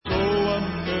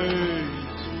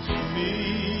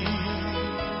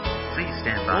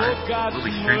We'll be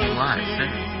streaming live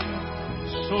soon.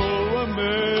 So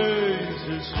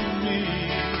amazes me.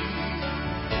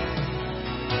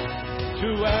 To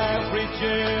every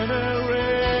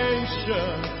generation,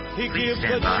 He gives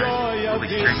the joy of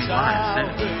His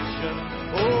salvation.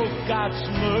 Oh, God's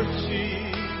mercy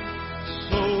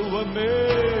so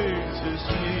amazes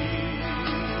me.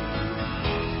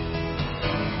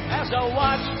 As I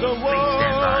watch the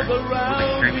world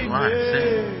around me,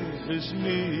 amazes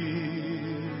me.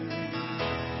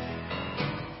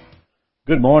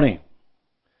 Good morning.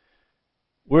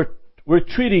 We're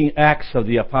treating Acts of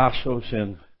the Apostles,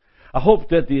 and I hope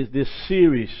that this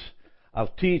series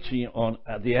of teaching on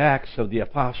the Acts of the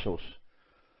Apostles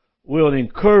will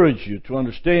encourage you to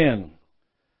understand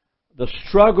the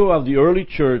struggle of the early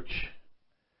church,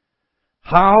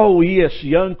 how we as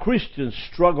young Christians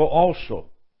struggle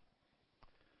also,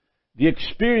 the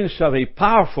experience of a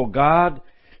powerful God,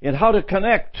 and how to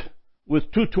connect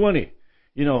with 220.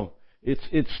 You know,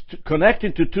 it's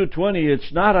connecting to 220.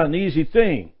 It's not an easy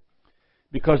thing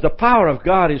because the power of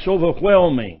God is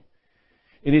overwhelming,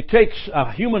 and it takes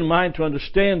a human mind to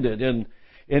understand it. And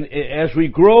as we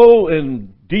grow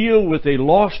and deal with a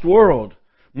lost world,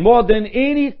 more than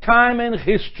any time in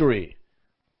history,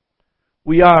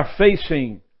 we are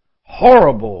facing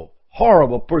horrible,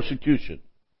 horrible persecution.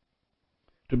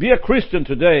 To be a Christian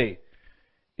today,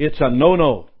 it's a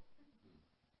no-no.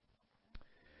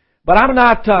 But I'm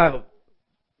not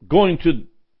going to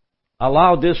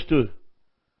allow this to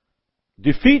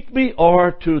defeat me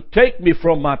or to take me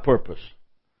from my purpose.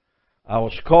 I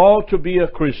was called to be a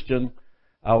Christian.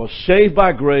 I was saved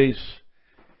by grace.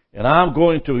 And I'm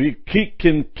going to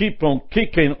keep on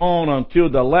kicking on until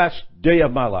the last day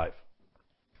of my life.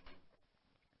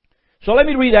 So let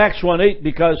me read Acts 1:8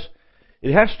 because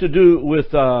it has to do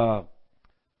with Saul,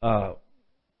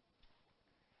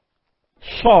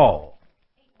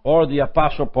 or the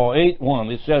Apostle Paul.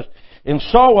 8:1. It says, and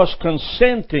Saul was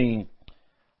consenting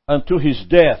unto his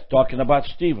death, talking about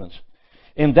Stephen.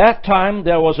 In that time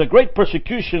there was a great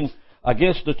persecution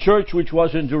against the church which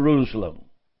was in Jerusalem.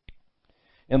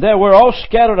 And they were all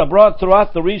scattered abroad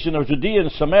throughout the region of Judea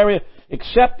and Samaria,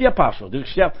 except the apostles.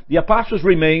 The apostles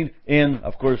remained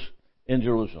of course, in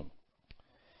Jerusalem.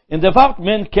 And devout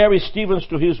men carried Stephen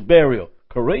to his burial.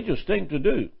 Courageous thing to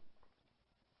do.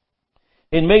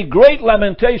 And made great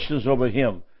lamentations over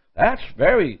him. That's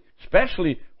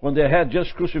especially when they had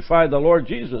just crucified the Lord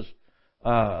Jesus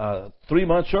 3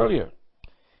 months earlier.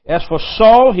 As for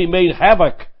Saul, he made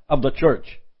havoc of the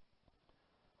church,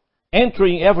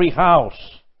 entering every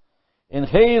house and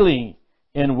hailing,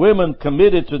 and women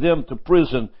committed to them to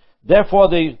prison. Therefore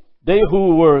they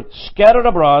who were scattered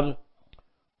abroad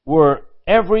were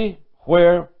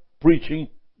everywhere preaching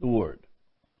the word.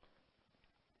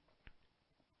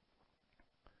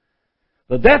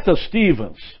 The death of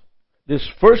Stephen, this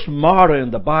first martyr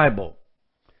in the Bible,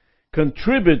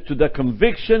 contributed to the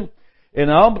conviction and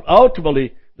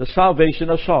ultimately the salvation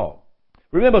of Saul.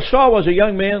 Remember, Saul was a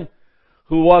young man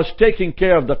who was taking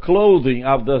care of the clothing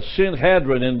of the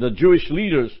Sanhedrin and the Jewish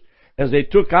leaders as they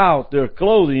took out their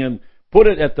clothing and put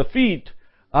it at the feet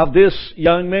of this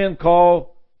young man called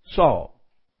Saul.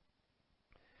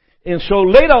 And so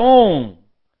later on,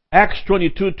 Acts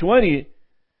 22:20,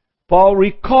 Paul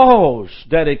recalls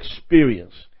that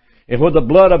experience. And when the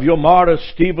blood of your martyr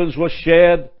Stephen was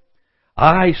shed,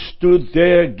 I stood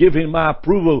there giving my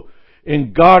approval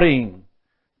in guarding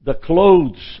the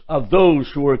clothes of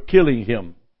those who were killing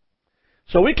him.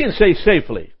 So we can say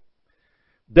safely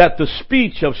that the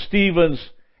speech of Stephen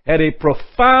had a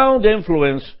profound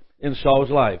influence in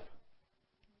Saul's life.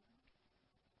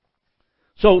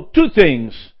 So 2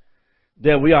 things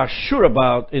that we are sure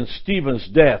about in Stephen's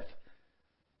death.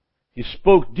 He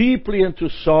spoke deeply into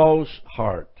Saul's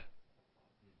heart.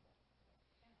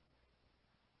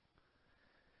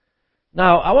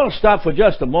 Now, I want to stop for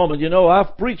just a moment. You know,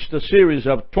 I've preached a series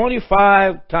of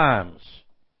 25 times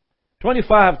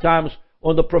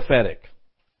on the prophetic.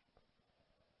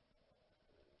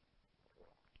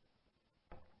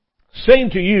 Saying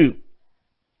to you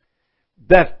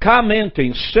that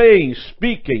commenting, saying,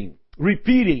 speaking,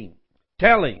 repeating,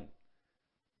 telling,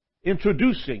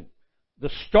 introducing the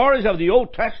stories of the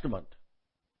Old Testament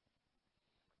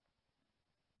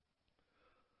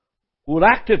would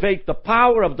activate the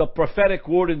power of the prophetic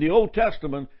word in the Old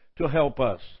Testament to help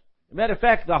us. As a matter of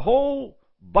fact, the whole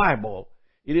Bible,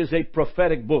 it is a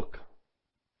prophetic book.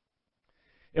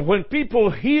 And when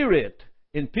people hear it,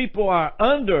 and people are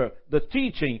under the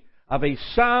teaching of a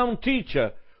sound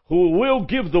teacher who will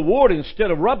give the word instead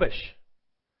of rubbish,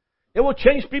 it will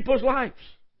change people's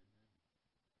lives.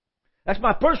 That's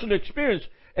my personal experience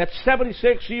at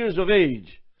 76 years of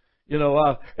age.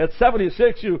 At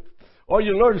 76, you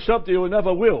learn something you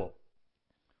never will.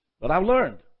 But I've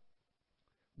learned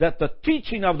that the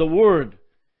teaching of the Word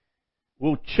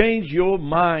will change your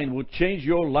mind, will change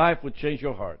your life, will change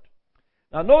your heart.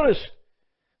 Now notice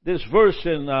this verse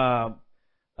in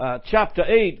chapter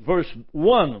 8, verse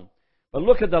 1. But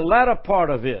look at the latter part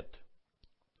of it.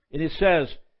 And it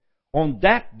says, on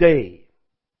that day.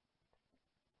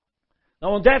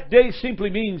 Now on that day simply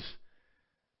means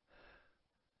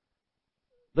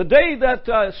the day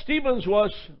that Stephen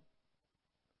was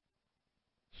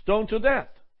stoned to death.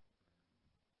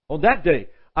 On that day,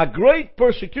 a great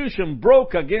persecution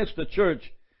broke against the church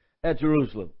at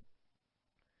Jerusalem.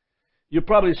 You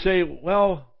probably say,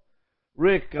 well,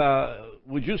 Rick,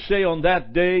 would you say on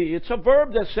that day? It's a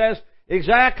verb that says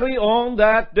exactly on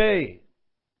that day.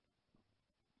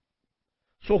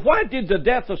 So why did the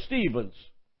death of Stephen?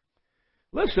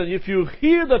 Listen, if you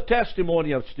hear the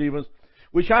testimony of Stephen,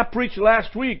 which I preached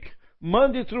last week,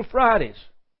 Monday through Fridays,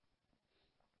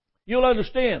 you'll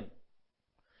understand.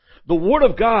 The Word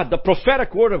of God, the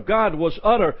prophetic Word of God was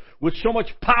uttered with so much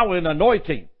power and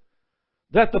anointing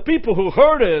that the people who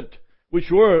heard it,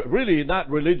 which were really not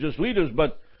religious leaders,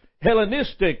 but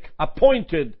Hellenistic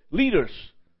appointed leaders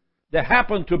that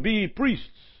happened to be priests,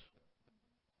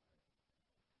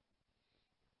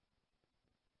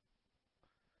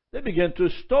 they began to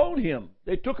stone him.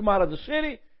 They took him out of the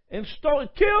city and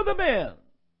killed the man.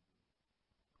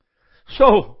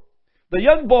 So, the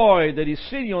young boy that is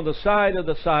sitting on the side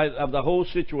of the whole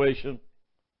situation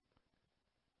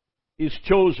is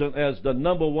chosen as the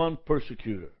number one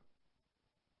persecutor.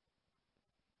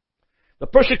 The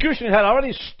persecution had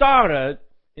already started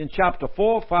in chapter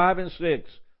 4, 5, and 6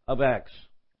 of Acts.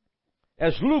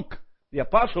 As Luke, the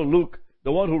Apostle Luke,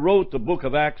 the one who wrote the book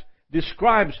of Acts,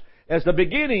 describes as the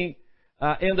beginning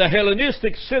in the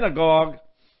Hellenistic synagogue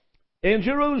in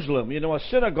Jerusalem. A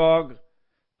synagogue,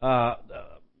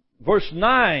 verse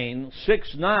 9,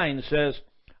 6-9 says,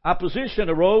 opposition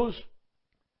arose,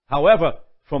 however,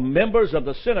 from members of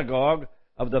the synagogue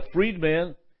of the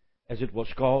freedmen, as it was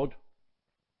called,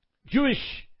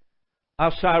 Jewish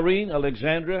of Cyrene,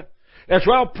 Alexandria, as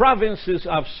well provinces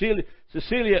of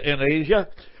Cilicia and Asia,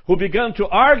 who began to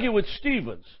argue with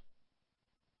Stephen.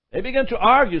 They began to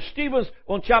argue. Stephen,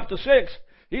 on chapter 6,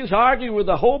 he's arguing with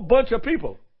a whole bunch of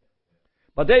people.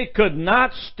 But they could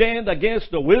not stand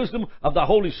against the wisdom of the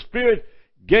Holy Spirit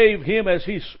gave him as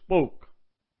he spoke.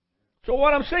 So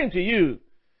what I'm saying to you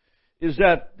is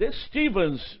that this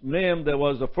Stephen's name that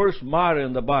was the first martyr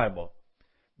in the Bible,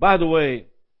 by the way,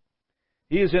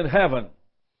 he is in heaven.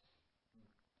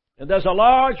 And there's a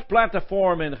large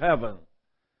platform in heaven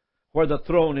where the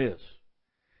throne is.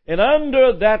 And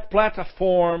under that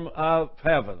platform of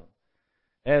heaven,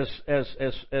 as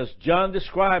John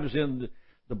describes in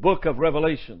the book of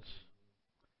Revelations,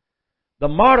 the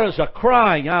martyrs are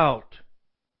crying out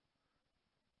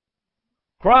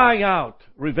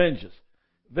revenge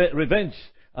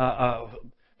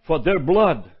for their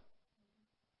blood.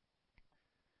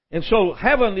 And so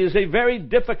heaven is a very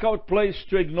difficult place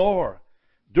to ignore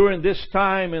during this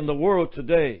time in the world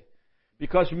today,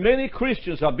 because many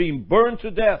Christians are being burned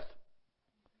to death.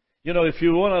 If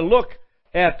you want to look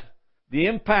at the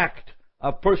impact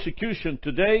of persecution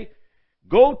today,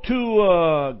 go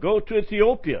to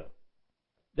Ethiopia.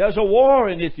 There's a war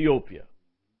in Ethiopia.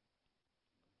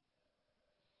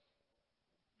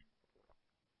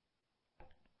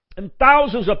 And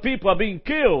thousands of people are being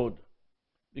killed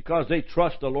because they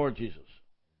trust the Lord Jesus.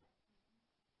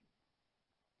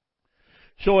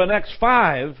 So in Acts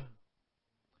 5,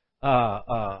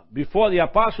 before the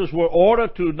apostles were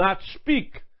ordered to not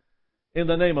speak in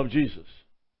the name of Jesus.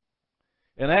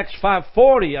 In Acts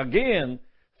 5:40, again,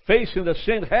 facing the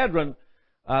Sanhedrin,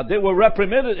 they were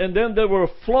reprimanded and then they were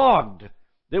flogged.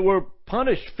 They were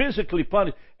punished, physically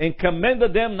punished, and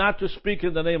commanded them not to speak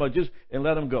in the name of Jesus and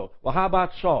let them go. Well, how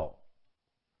about Saul?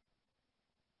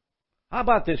 How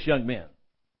about this young man?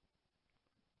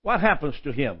 What happens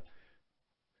to him?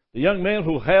 The young man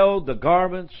who held the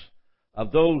garments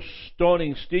of those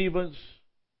stoning Stephen.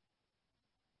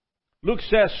 Luke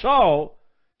says Saul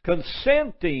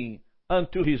consenting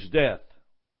unto his death.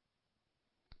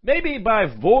 Maybe by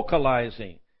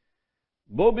vocalizing.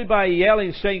 Maybe by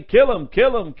yelling, saying, kill him,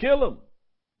 kill him, kill him.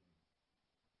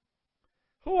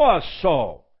 Who was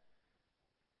Saul?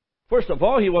 First of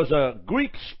all, he was a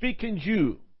Greek-speaking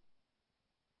Jew.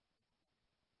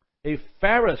 A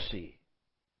Pharisee.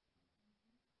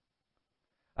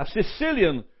 A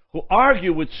Sicilian who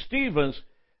argued with Stephen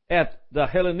at the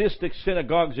Hellenistic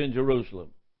synagogues in Jerusalem.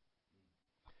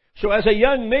 So as a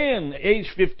young man, age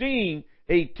 15,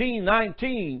 18,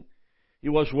 19, he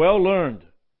was well learned,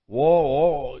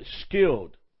 war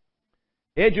skilled,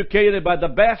 educated by the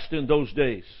best in those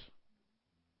days.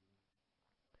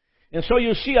 And so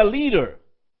you see a leader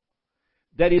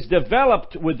that is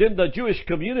developed within the Jewish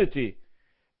community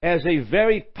as a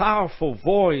very powerful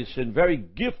voice and very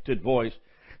gifted voice.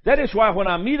 That is why when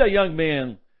I meet a young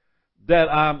man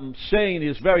that I'm saying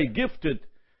is very gifted,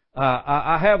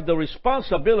 I have the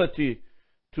responsibility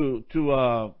to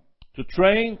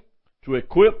train, to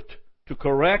equip, to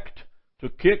correct, to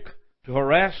kick, to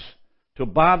harass, to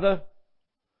bother,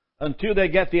 until they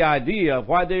get the idea of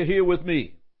why they're here with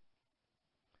me.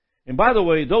 And by the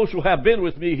way, those who have been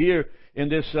with me here in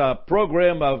this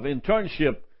program of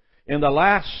internship in the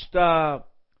last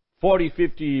 40,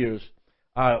 50 years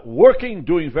are working,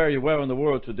 doing very well in the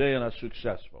world today, and are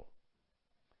successful.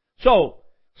 So,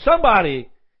 somebody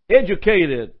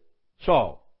educated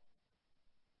Saul.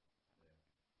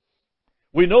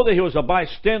 We know that he was a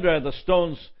bystander at the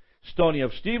stoning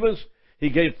of Stephen. He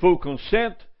gave full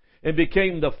consent and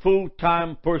became the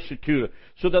full-time persecutor.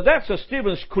 So the death of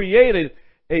Stephen created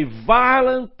a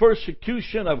violent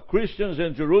persecution of Christians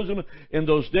in Jerusalem in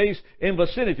those days in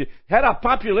vicinity. Had a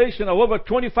population of over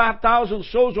 25,000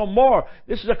 souls or more.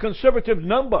 This is a conservative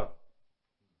number.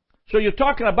 So you're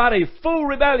talking about a full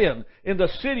rebellion in the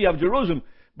city of Jerusalem.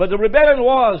 But the rebellion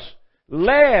was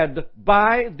led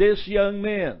by this young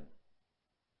man.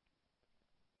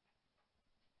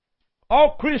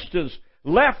 All Christians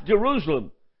left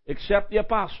Jerusalem except the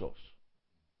apostles.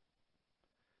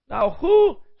 Now,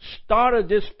 who started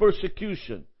this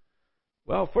persecution?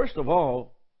 Well, first of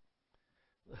all,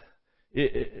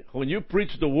 when you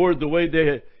preach the word the way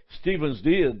Stephen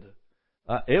did,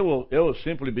 it will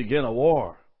simply begin a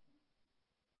war.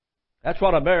 That's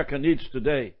what America needs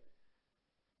today.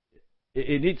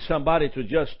 It needs somebody to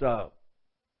just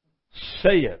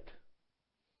say it.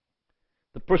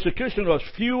 The persecution was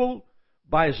fueled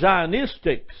by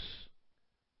Zionistic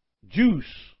Jews.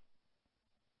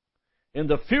 And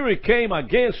the fury came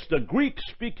against the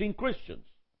Greek-speaking Christians.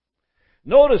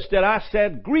 Notice that I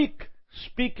said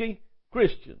Greek-speaking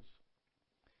Christians.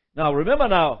 Now, remember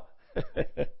now,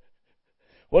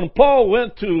 when Paul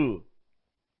went to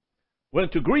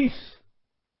Greece,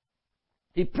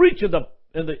 he preached in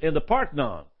the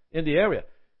Parthenon, in the area.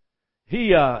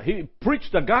 He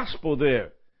preached the gospel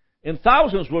there, and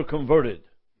thousands were converted.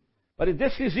 But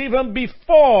this is even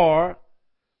before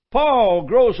Paul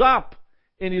grows up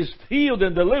and is healed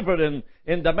and delivered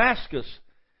in Damascus.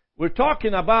 We're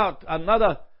talking about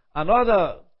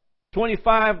another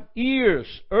 25 years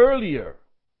earlier.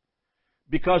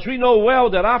 Because we know well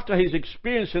that after his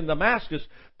experience in Damascus,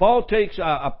 Paul takes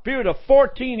a period of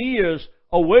 14 years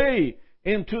away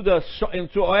into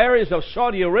areas of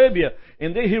Saudi Arabia,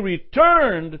 and then he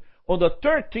returned on the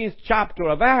 13th chapter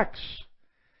of Acts,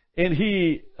 and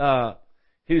he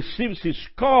receives his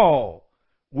call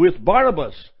with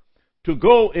Barnabas to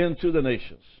go into the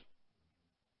nations.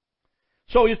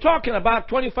 So you're talking about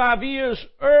 25 years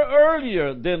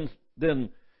earlier than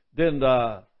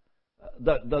the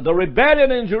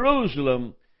rebellion in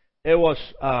Jerusalem. It was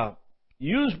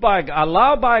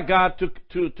allowed by God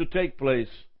to take place.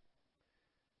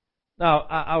 Now,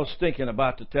 I was thinking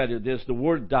about to tell you this. The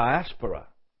word diaspora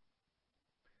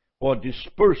or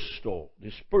dispersal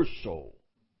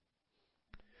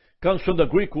comes from the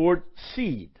Greek word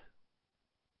seed.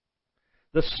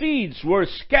 The seeds were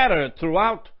scattered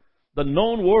throughout the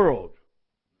known world.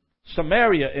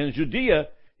 Samaria and Judea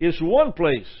is one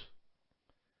place.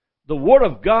 The Word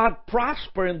of God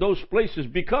prospered in those places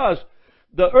because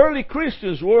the early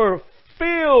Christians were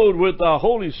filled with the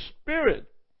Holy Spirit.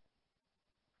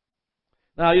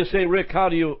 Now you say, Rick,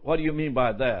 what do you mean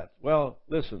by that? Well,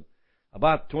 listen,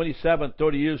 about 27,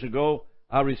 30 years ago,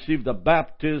 I received the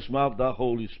baptism of the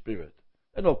Holy Spirit.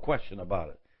 There's no question about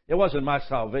it. It wasn't my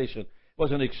salvation. It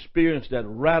was an experience that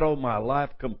rattled my life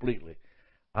completely.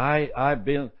 I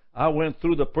went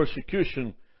through the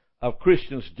persecution of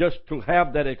Christians just to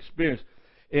have that experience.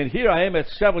 And here I am at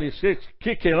 76,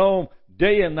 kicking on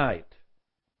day and night.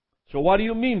 So what do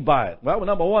you mean by it? Well,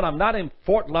 number one, I'm not in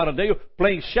Fort Lauderdale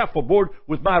playing shuffleboard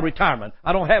with my retirement.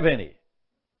 I don't have any.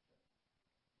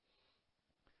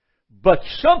 But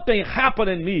something happened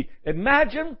in me.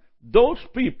 Imagine those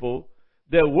people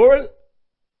that were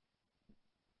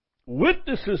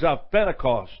witnesses of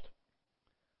Pentecost,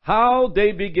 how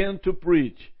they began to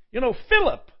preach. You know,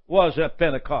 Philip was at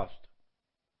Pentecost.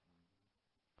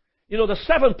 You know, the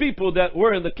 7 people that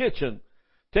were in the kitchen,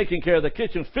 taking care of the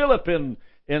kitchen, Philip and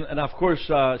of course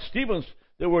Stephen,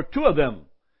 there were 2 of them.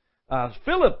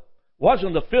 Philip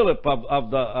wasn't the Philip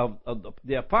of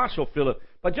the apostle Philip,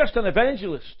 but just an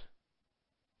evangelist.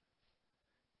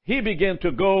 He began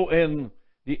to go and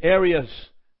the areas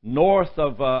north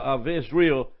of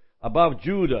Israel, above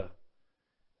Judah,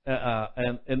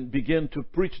 and begin to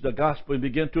preach the gospel and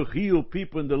begin to heal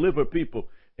people and deliver people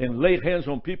and lay hands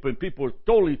on people, and people are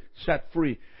totally set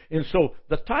free. And so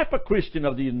the type of Christian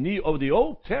of the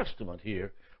Old Testament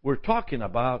here we're talking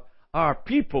about are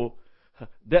people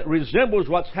that resembles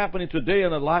what's happening today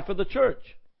in the life of the church.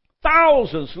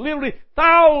 Thousands, literally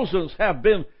thousands, have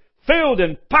been filled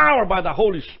and empowered by the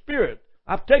Holy Spirit.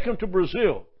 I've taken to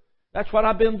Brazil. That's what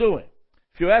I've been doing.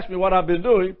 If you ask me what I've been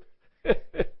doing,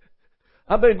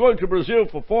 I've been going to Brazil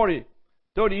for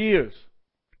 30 years.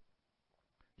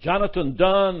 Jonathan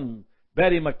Dunn,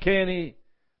 Betty McKinney,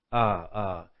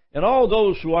 and all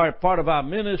those who are part of our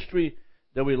ministry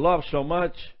that we love so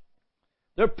much,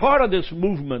 they're part of this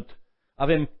movement of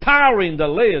empowering the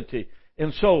laity.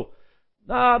 And so,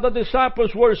 the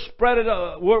disciples were spread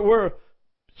all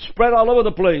over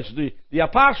the place. The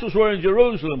apostles were in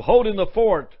Jerusalem, holding the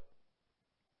fort.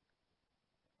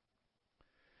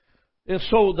 And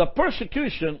so the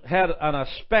persecution had an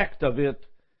aspect of it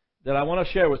that I want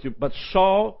to share with you. But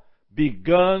Saul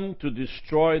begun to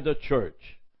destroy the church.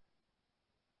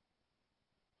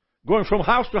 Going from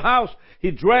house to house,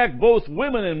 he dragged both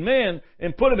women and men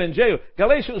and put them in jail.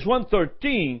 Galatians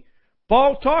 1:13,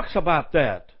 Paul talks about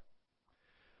that.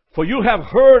 For you have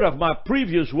heard of my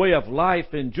previous way of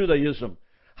life in Judaism,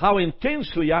 how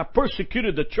intensely I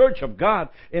persecuted the church of God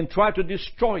and tried to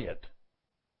destroy it.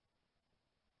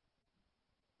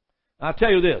 I'll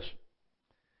tell you this.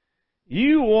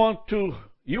 You want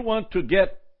to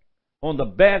get on the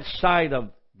bad side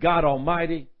of God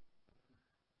Almighty?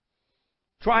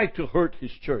 Try to hurt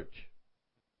His church.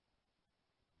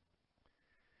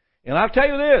 And I'll tell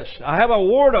you this. I have a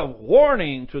word of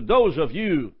warning to those of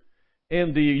you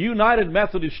in the United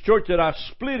Methodist Church that are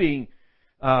splitting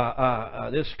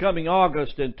this coming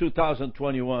August in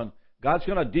 2021. God's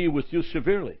going to deal with you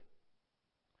severely.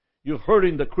 You're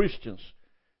hurting the Christians.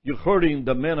 You're hurting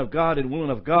the men of God and women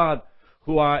of God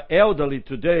who are elderly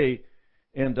today,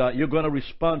 and you're going to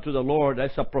respond to the Lord.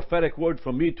 That's a prophetic word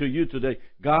from me to you today.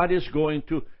 You're going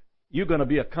to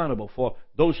be accountable for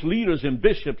those leaders and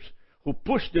bishops who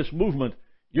push this movement.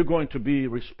 You're going to be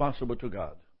responsible to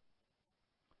God.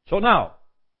 So now,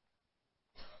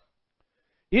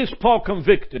 is Paul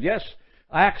convicted? Yes.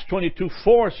 Acts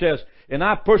 22:4 says, and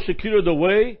I persecuted the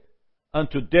way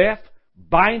unto death,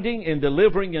 binding and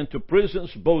delivering into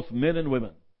prisons both men and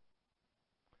women.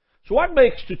 So what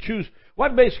makes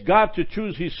God to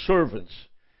choose His servants?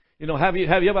 Have you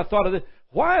ever thought of this?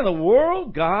 Why in the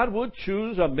world God would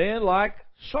choose a man like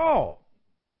Saul?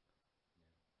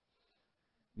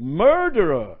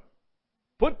 Murderer.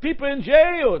 Put people in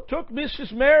jail. Took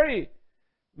Mrs. Mary,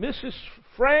 Mrs.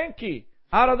 Frankie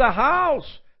out of the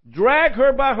house. Dragged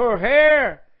her by her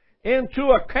hair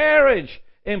into a carriage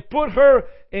and put her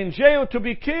in jail to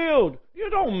be killed. You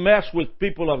don't mess with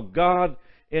people of God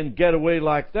and get away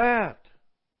like that.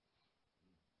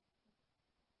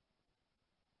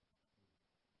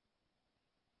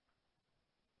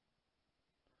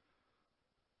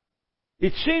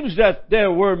 It seems that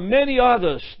there were many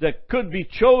others that could be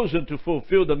chosen to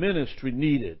fulfill the ministry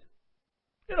needed.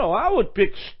 I would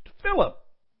pick Philip,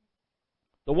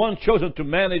 the one chosen to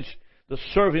manage the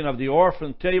serving of the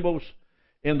orphan tables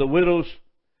and the widows.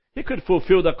 He could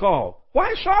fulfill the call.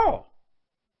 Why Saul?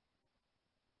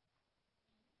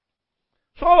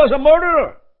 Saul was a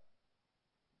murderer.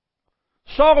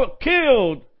 Saul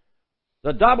killed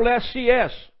the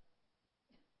SSCS.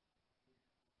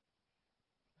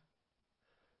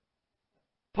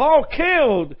 Paul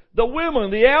killed the women,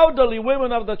 the elderly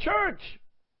women of the church.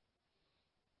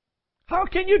 How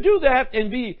can you do that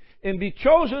and be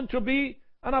chosen to be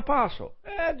an apostle?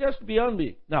 Just beyond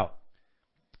me. Now,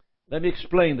 let me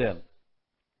explain then.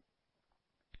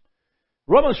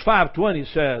 Romans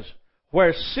 5:20 says,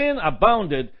 where sin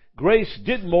abounded, grace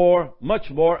did much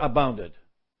more abounded.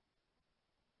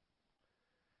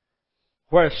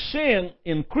 Where sin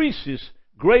increases,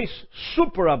 grace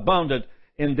superabounded,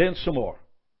 and then some more.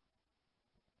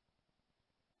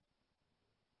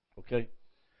 Okay?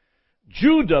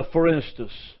 Judah, for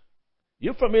instance.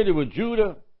 You're familiar with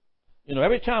Judah?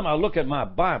 Every time I look at my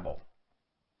Bible,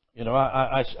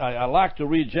 I like to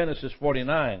read Genesis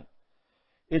 49.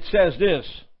 It says this,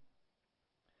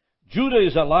 Judah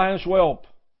is a lion's whelp.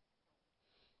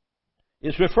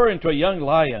 It's referring to a young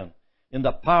lion in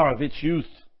the power of its youth.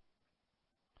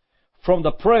 From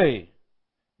the prey,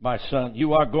 my son,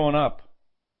 you are gone up.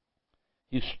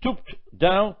 He stooped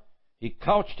down, he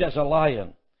couched as a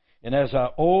lion, and as an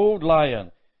old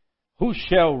lion, who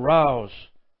shall rouse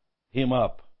him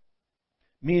up?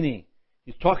 Meaning,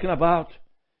 he's talking about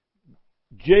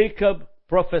Jacob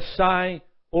prophesying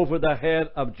over the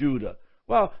head of Judah.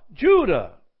 Well,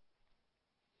 Judah,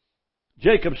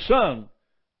 Jacob's son,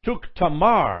 took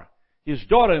Tamar, his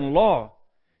daughter-in-law,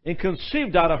 and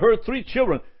conceived out of her 3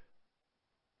 children.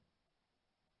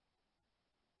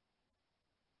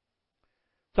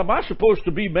 Tamar's supposed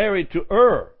to be married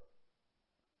to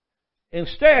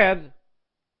Instead,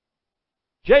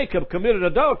 Jacob committed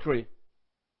adultery.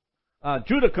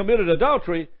 Judah committed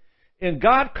adultery, and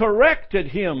God corrected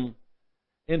him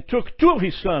and took 2 of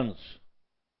his sons.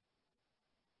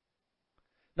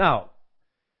 Now,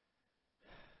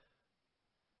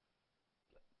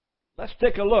 let's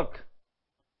take a look.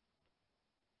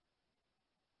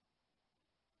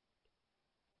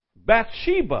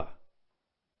 Bathsheba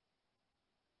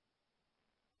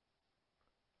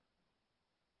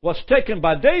was taken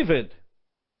by David.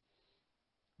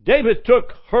 David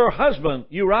took her husband,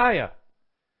 Uriah,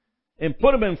 and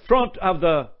put him in front of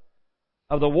the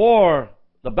war,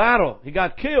 the battle. He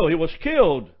got killed. He was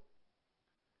killed.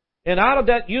 And out of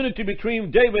that unity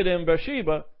between David and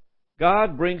Bathsheba,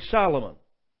 God brings Solomon.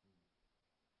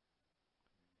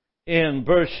 And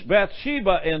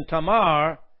Bathsheba and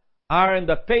Tamar are in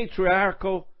the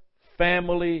patriarchal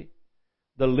family,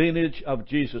 the lineage of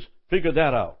Jesus. Figure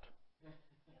that out.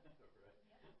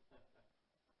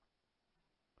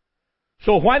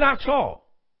 So why not Saul?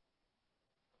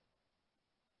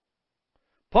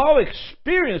 Paul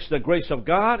experienced the grace of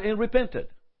God and repented.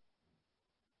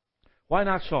 Why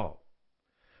not Saul?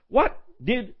 What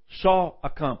did Saul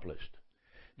accomplish?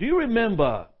 Do you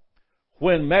remember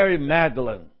when Mary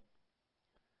Magdalene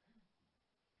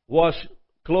was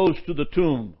close to the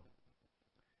tomb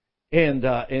and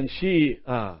she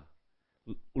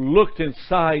looked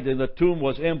inside and the tomb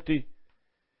was empty,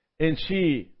 and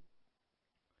she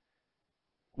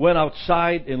went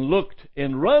outside and looked,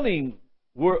 and running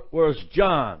was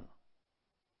John,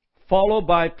 followed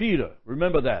by Peter.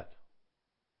 Remember that?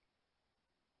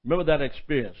 Remember that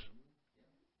experience?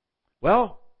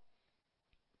 Well,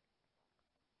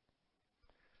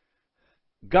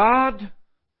 God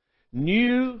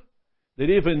knew that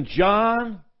even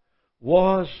John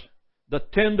was the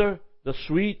tender, the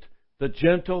sweet, the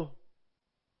gentle.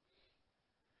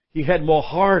 He had more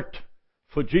heart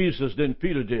for Jesus than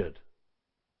Peter did.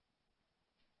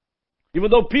 Even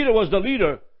though Peter was the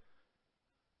leader,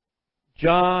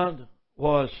 John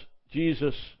was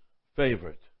Jesus'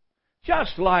 favorite.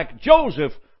 Just like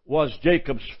Joseph was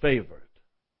Jacob's favorite.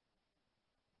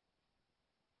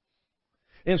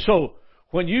 And so,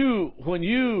 when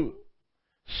you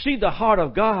see the heart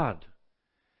of God,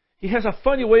 He has a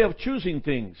funny way of choosing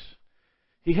things.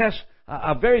 He has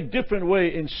a very different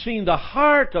way in seeing the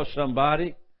heart of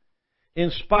somebody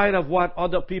in spite of what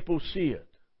other people see it.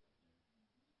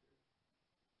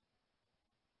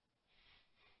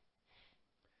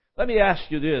 Let me ask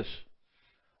you this.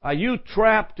 Are you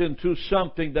trapped into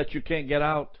something that you can't get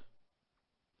out?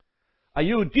 Are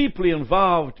you deeply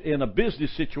involved in a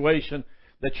business situation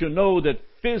that you know that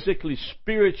physically,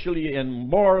 spiritually, and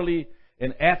morally,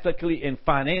 and ethically, and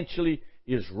financially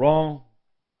is wrong?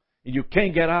 And you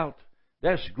can't get out?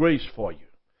 That's grace for you.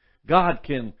 God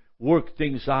can work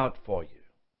things out for you.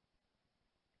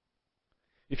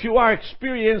 If you are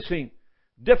experiencing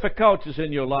difficulties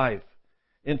in your life,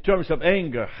 in terms of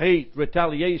anger, hate,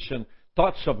 retaliation,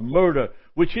 thoughts of murder,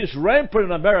 which is rampant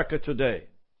in America today.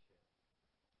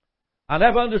 I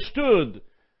never understood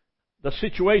the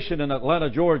situation in Atlanta,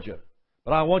 Georgia.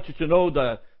 But I want you to know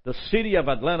that the city of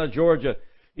Atlanta, Georgia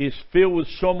is filled with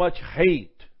so much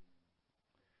hate.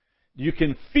 You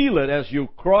can feel it as you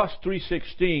cross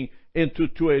 316 into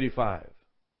 285.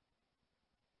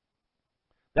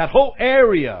 That whole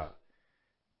area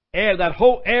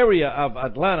of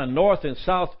Atlanta, north and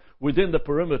south within the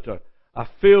perimeter, are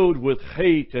filled with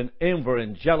hate and envy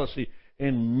and jealousy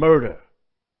and murder.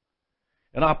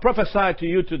 And I prophesy to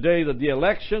you today that the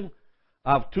election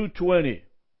of 220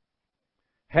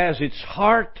 has its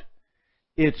heart,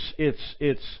 its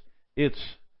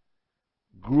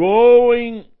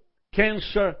growing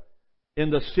cancer in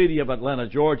the city of Atlanta,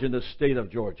 Georgia, in the state of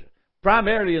Georgia.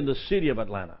 Primarily in the city of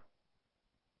Atlanta.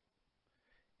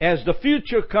 As the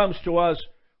future comes to us,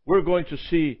 we're going to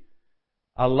see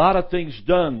a lot of things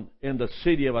done in the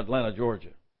city of Atlanta,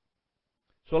 Georgia.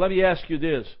 So let me ask you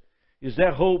this. Is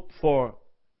there hope for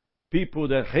people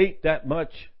that hate that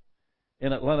much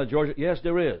in Atlanta, Georgia? Yes,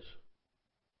 there is.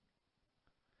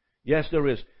 Yes, there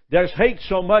is. There's hate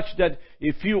so much that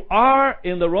if you are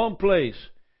in the wrong place,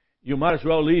 you might as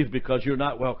well leave because you're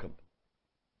not welcome.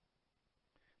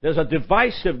 There's a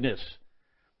divisiveness,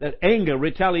 that anger,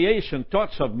 retaliation,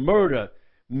 thoughts of murder,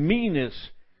 meanness,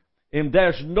 and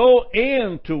there's no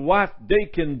end to what they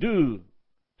can do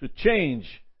to change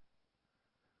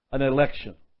an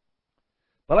election.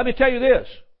 But let me tell you this.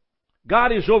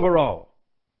 God is over all.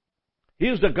 He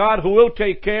is the God who will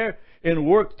take care and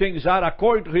work things out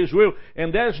according to His will.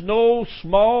 And there's no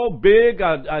small, big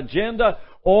agenda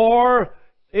or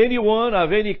anyone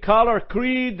of any color,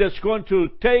 creed that's going to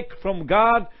take from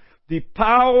God the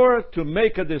power to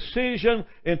make a decision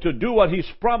and to do what He's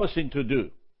promising to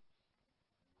do.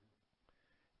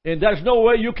 And there's no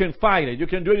way you can fight it. You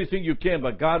can do anything you can,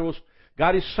 but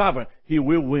God is sovereign. He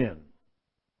will win.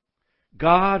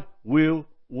 God will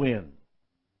win.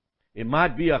 It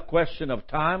might be a question of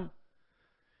time,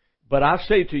 but I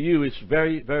say to you, it's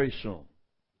very, very soon.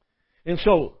 And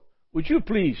so, would you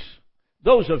please,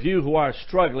 those of you who are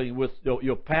struggling with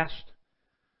your past,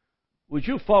 would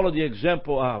you follow the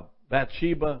example of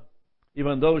Bathsheba?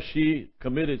 Even though she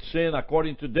committed sin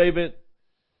according to David,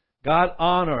 God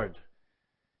honored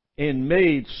and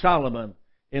made Solomon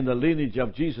in the lineage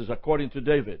of Jesus according to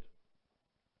David.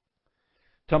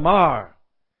 Tamar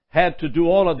had to do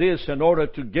all of this in order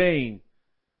to gain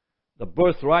the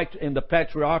birthright in the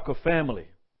patriarchal family.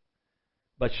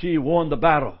 But she won the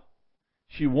battle.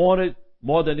 She wanted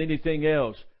more than anything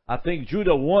else. I think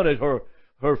Judah wanted her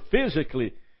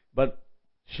physically, but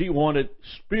she wanted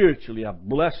spiritually a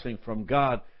blessing from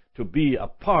God to be a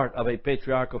part of a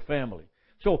patriarchal family.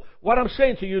 So what I'm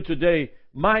saying to you today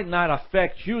might not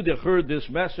affect you that heard this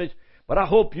message, but I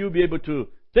hope you'll be able to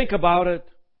think about it,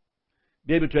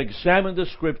 be able to examine the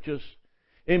Scriptures,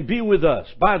 and be with us.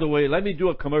 By the way, let me do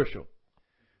a commercial.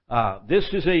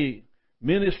 This is a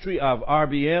ministry of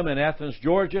RBM in Athens,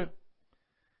 Georgia,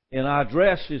 and our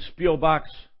address is P.O. Box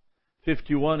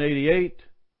 5188,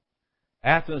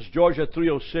 Athens, Georgia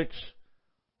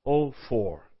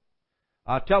 30604.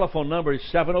 Our telephone number is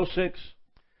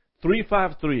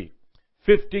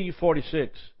 706-353-1546.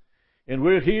 And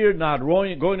we're here not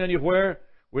going anywhere.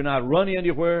 We're not running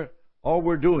anywhere. All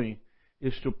we're doing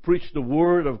is to preach the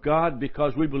Word of God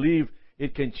because we believe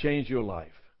it can change your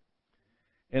life.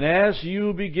 And as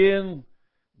you begin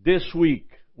this week,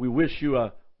 we wish you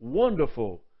a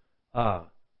wonderful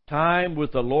time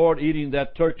with the Lord eating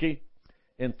that turkey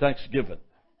in Thanksgiving.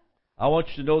 I want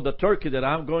you to know the turkey that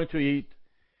I'm going to eat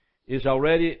is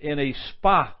already in a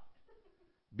spa,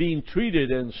 being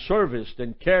treated and serviced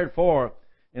and cared for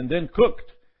and then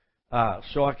cooked.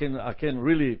 So I can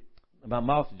really, my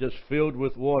mouth is just filled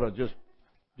with water, just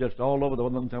all over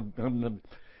the.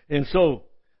 And so,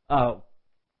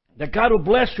 that God will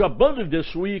bless you abundantly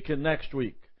this week and next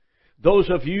week. Those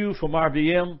of you from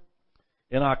RBM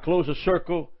in our closer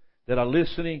circle that are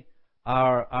listening,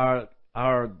 our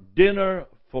dinner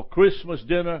for Christmas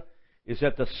dinner is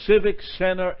at the Civic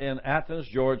Center in Athens,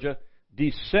 Georgia,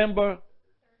 December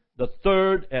the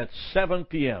 3rd at 7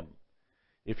 p.m.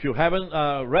 If you haven't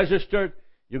registered,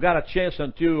 you got a chance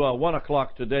until 1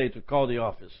 o'clock today to call the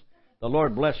office. The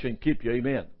Lord bless you and keep you.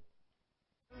 Amen.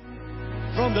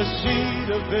 From the seed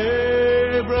of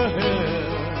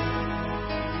Abraham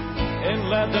and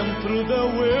led them through the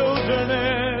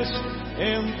wilderness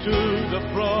into the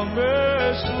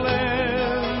promised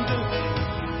land.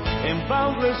 In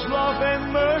boundless love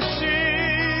and mercy,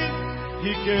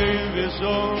 He gave His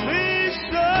only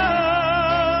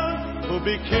Son, who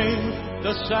became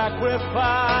the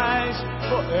sacrifice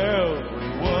for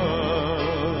everyone.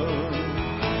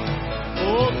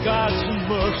 Oh, God's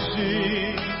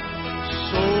mercy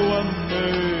so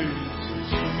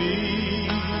amazes me.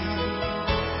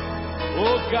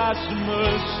 Oh, God's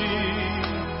mercy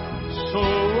so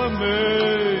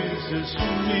amazes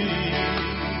me.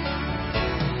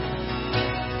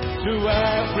 To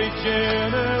every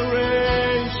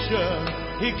generation,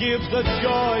 He gives the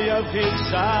joy of His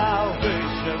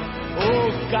salvation. Oh,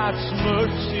 God's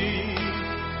mercy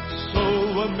so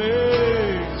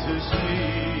amazes me.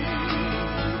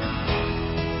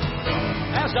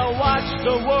 As I watch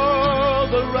the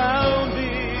world around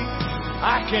me,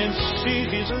 I can see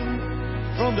His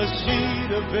from the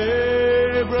seed of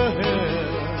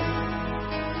Abraham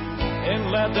and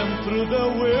led them through the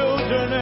wilderness.